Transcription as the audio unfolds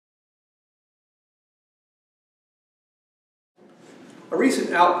A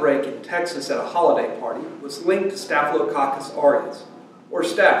recent outbreak in Texas at a holiday party was linked to Staphylococcus aureus, or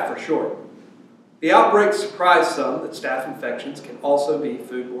Staph for short. The outbreak surprised some that staph infections can also be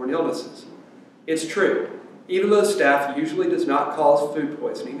foodborne illnesses. It's true, even though staph usually does not cause food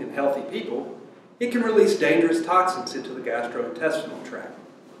poisoning in healthy people, it can release dangerous toxins into the gastrointestinal tract.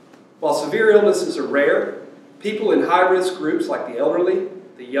 While severe illnesses are rare, people in high-risk groups like the elderly,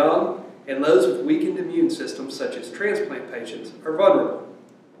 the young, and those with weakened immune systems such as transplant patients are vulnerable.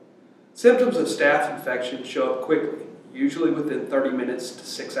 Symptoms of staph infection show up quickly, usually within 30 minutes to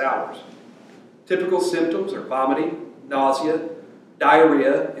 6 hours. Typical symptoms are vomiting, nausea,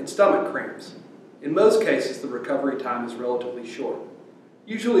 diarrhea, and stomach cramps. In most cases, the recovery time is relatively short,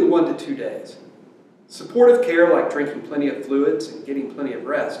 usually 1 to 2 days. Supportive care like drinking plenty of fluids and getting plenty of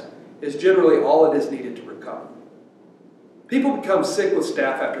rest is generally all it is needed to recover. People become sick with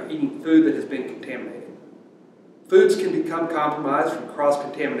staph after eating food that has been contaminated. Foods can become compromised from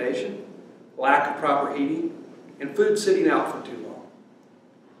cross-contamination, lack of proper heating, and food sitting out for too long.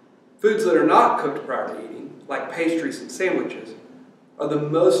 Foods that are not cooked prior to eating, like pastries and sandwiches, are the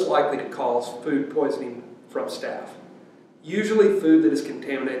most likely to cause food poisoning from staph. Usually food that is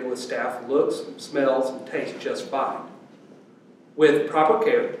contaminated with staph looks, smells, and tastes just fine. With proper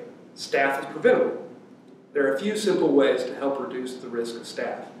care, staph is preventable. There are a few simple ways to help reduce the risk of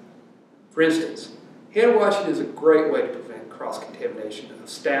staph. For instance, hand washing is a great way to prevent cross-contamination of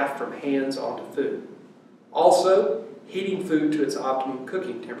staph from hands onto food. Also, heating food to its optimum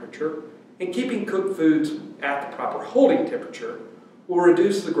cooking temperature and keeping cooked foods at the proper holding temperature will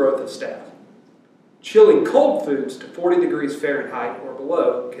reduce the growth of staph. Chilling cold foods to 40 degrees Fahrenheit or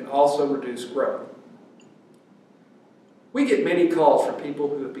below can also reduce growth. We get many calls from people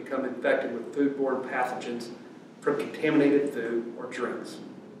who have become infected with foodborne pathogens from contaminated food or drinks.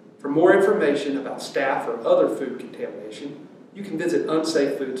 For more information about staph or other food contamination, you can visit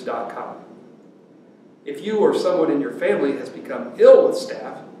unsafefoods.com. If you or someone in your family has become ill with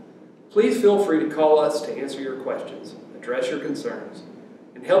staph, please feel free to call us to answer your questions, address your concerns,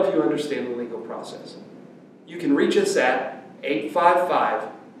 and help you understand the legal process. You can reach us at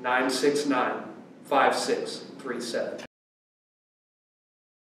 855-969-5637.